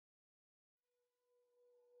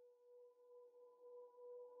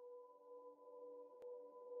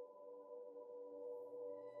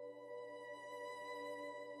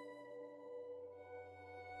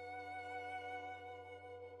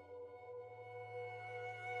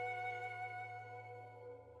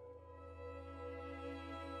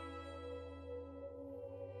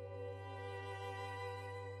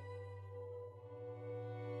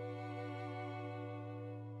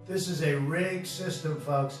This is a rigged system,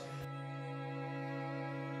 folks.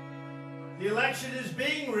 The election is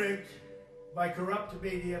being rigged by corrupt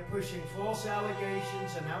media pushing false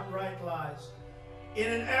allegations and outright lies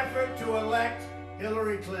in an effort to elect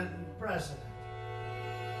Hillary Clinton president.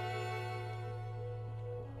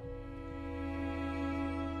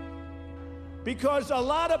 Because a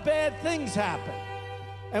lot of bad things happen,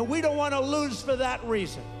 and we don't want to lose for that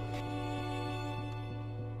reason.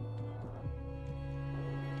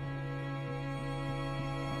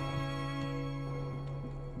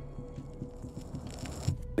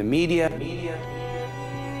 The media.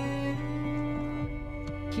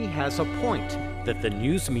 He has a point that the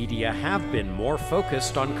news media have been more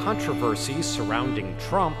focused on controversies surrounding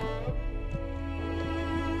Trump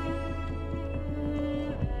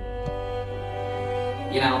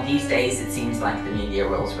You know, these days it seems like the media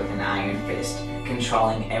rules with an iron fist,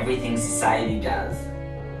 controlling everything society does.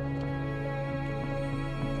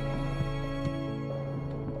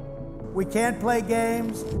 We can't play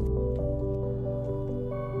games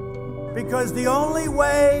because the only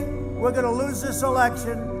way we're going to lose this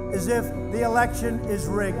election is if the election is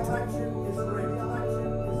rigged.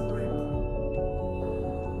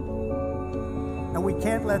 And we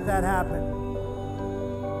can't let that happen.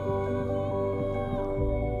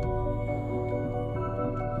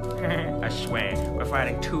 I swear, we're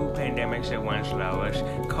fighting two pandemics at once, Lois.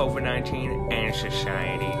 COVID-19 and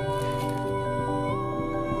society.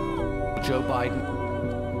 Joe Biden.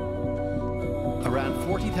 Around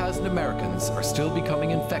 40,000 Americans are still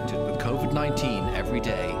becoming infected with COVID-19 every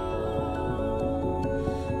day.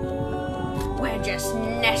 We're just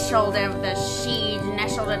nestled in the seeds,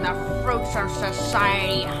 nestled in the fruits of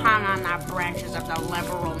society, hung on the branches of the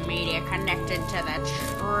liberal media, connected to the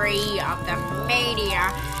tree of the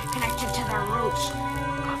media, connected to the roots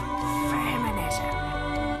of feminism.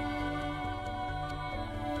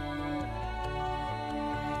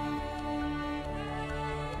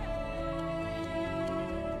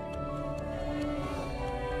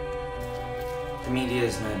 The media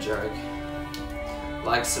is no joke.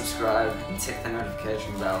 Like, subscribe, and tick the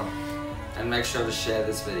notification bell. And make sure to share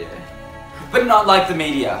this video. But not like the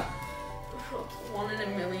media! 1 in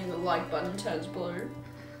a million, the like button turns blue.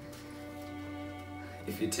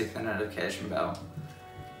 If you tick the notification bell,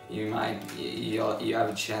 you have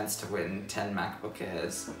a chance to win 10 MacBook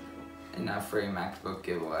Airs in our free MacBook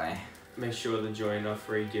giveaway. Make sure to join our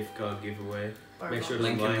free gift card giveaway. Make sure to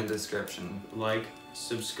Link in the description. like,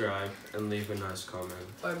 subscribe, and leave a nice comment.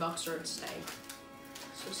 Bobucks are at stake.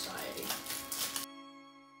 Society.